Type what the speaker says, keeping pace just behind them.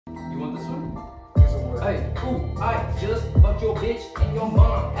want this one? Hey, ooh, I just fucked your bitch and your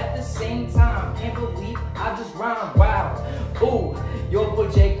mom at the same time. Can't believe I just rhymed. Wow. Ooh, your boy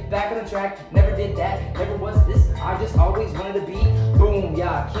Jake back on the track. Never did that, never was this. I just always wanted to be. Boom,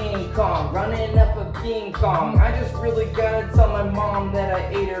 yeah, King Kong, running up a King Kong. I just really gotta tell my mom that I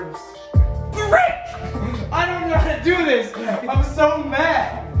ate her. Frick! I don't know how to do this. I'm so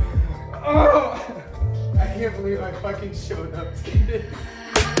mad. Oh, I can't believe I fucking showed up to get this.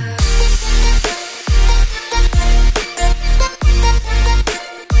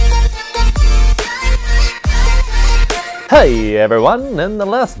 Hey everyone, in the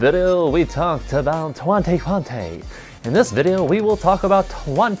last video we talked about 2020. In this video we will talk about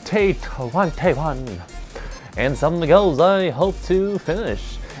 2021 and some of the goals I hope to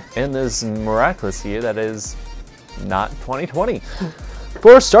finish in this miraculous year that is not 2020.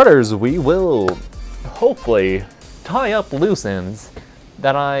 For starters, we will hopefully tie up loose ends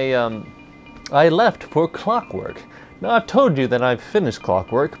that I left for Clockwork. Now I've told you that I've finished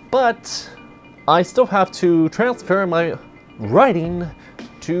Clockwork, but I still have to transfer my writing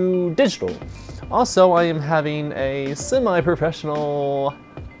to digital. Also, I am having a semi-professional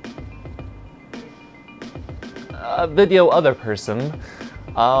video other person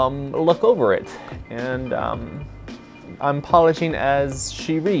look over it, and I'm polishing as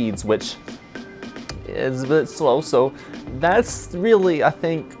she reads, which is a bit slow, so that's really, I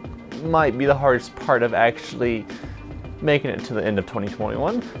think, might be the hardest part of actually making it to the end of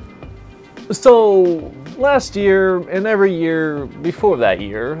 2021. So, last year and every year before that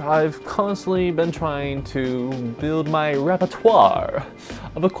year, I've constantly been trying to build my repertoire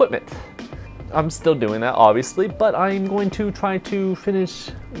of equipment. I'm still doing that, obviously, but I'm going to try to finish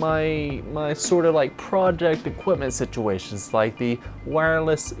my sort of like project equipment situations, like the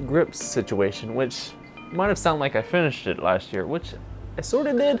wireless grips situation, which might have sounded like I finished it last year, which I sort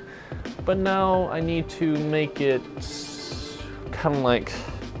of did, but now I need to make it kind of like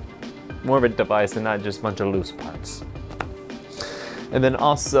more of a device and not just a bunch of loose parts. And then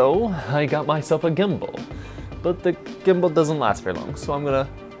also, I got myself a gimbal, but the gimbal doesn't last very long, so I'm gonna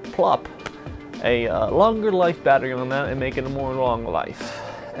plop a longer life battery on that and make it a more long life.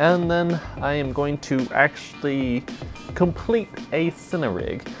 And then I am going to actually complete a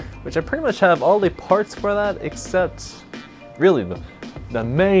Cinerig, which I pretty much have all the parts for that, except really the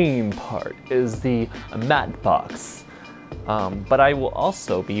main part is the matte box. But I will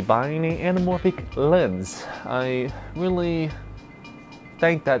also be buying an anamorphic lens. I really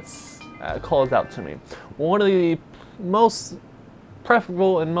think that's calls out to me. One of the most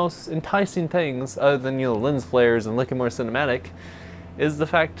preferable and most enticing things, other than lens flares and looking more cinematic, is the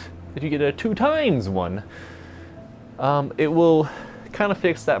fact that you get a 2x one. It will kind of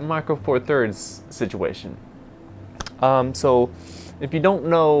fix that micro four thirds situation. So if you don't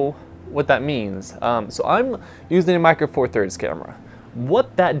know what that means, so I'm using a micro four thirds camera.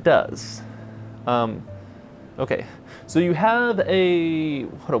 What that does, okay, so you have a,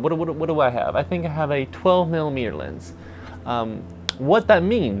 what do I have? I think I have a 12mm lens. What that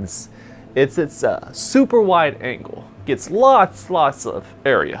means, it's a super wide angle, gets lots of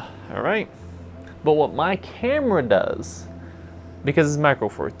area, all right? But what my camera does, because it's micro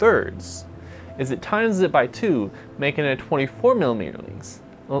four thirds, is it times it by 2, making it a 24mm lens.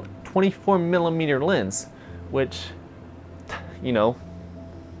 24mm lens, which,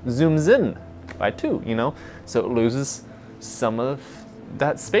 zooms in by 2, so it loses some of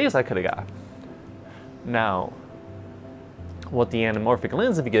that space I could have got. Now, what the anamorphic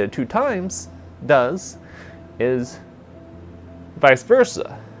lens, if you get it 2x, does is vice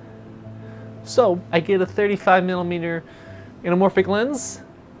versa. So I get a 35mm anamorphic lens.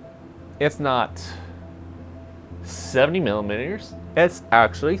 It's not 70mm. It's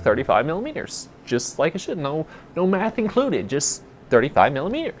actually 35mm, just like it should. No math included, just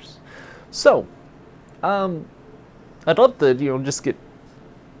 35mm. So, I'd love to, just get,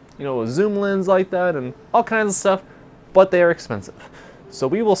 a zoom lens like that and all kinds of stuff, but they are expensive. So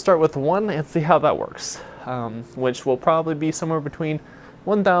we will start with one and see how that works, which will probably be somewhere between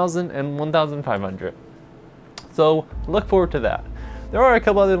 1,000 and 1,500. So look forward to that. There are a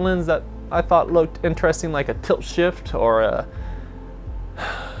couple other lenses that I thought looked interesting, like a tilt shift or a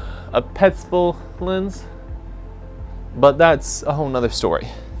Petzl lens, but that's a whole nother story.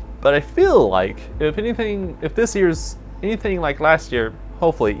 But I feel like if this year's anything like last year,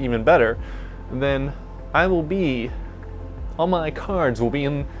 hopefully even better, then all my cards will be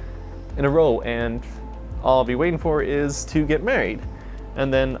in a row, and all I'll be waiting for is to get married.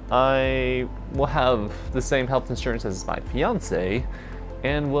 And then I will have the same health insurance as my fiance,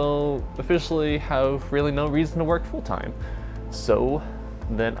 and will officially have really no reason to work full-time. So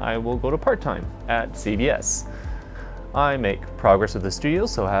then I will go to part-time at CBS. I make progress with the studio,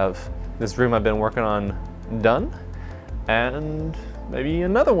 so I have this room I've been working on done, and maybe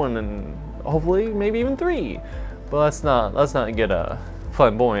another one, and hopefully maybe even 3. But let's not get a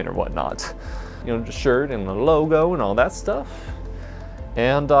flamboyant or whatnot. You know, the shirt and the logo and all that stuff.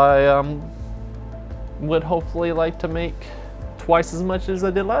 And I would hopefully like to make twice as much as I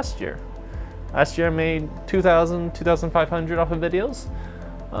did last year. Last year I made 2,000, 2,500 off of videos.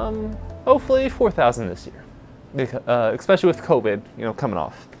 Hopefully 4,000 this year, especially with COVID, you know, coming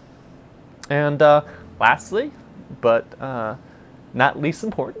off. And lastly, but not least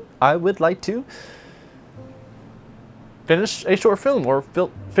important, I would like to finish a short film, or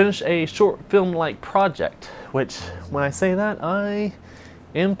finish a short film-like project, which, when I say that, I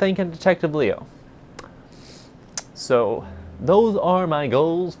am thinking Detective Leo. So, those are my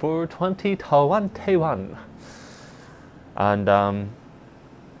goals for 2021. And,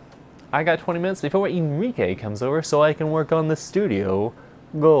 I got 20 minutes before Enrique comes over so I can work on the studio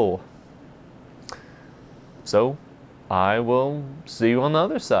goal. So, I will see you on the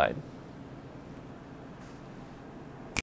other side.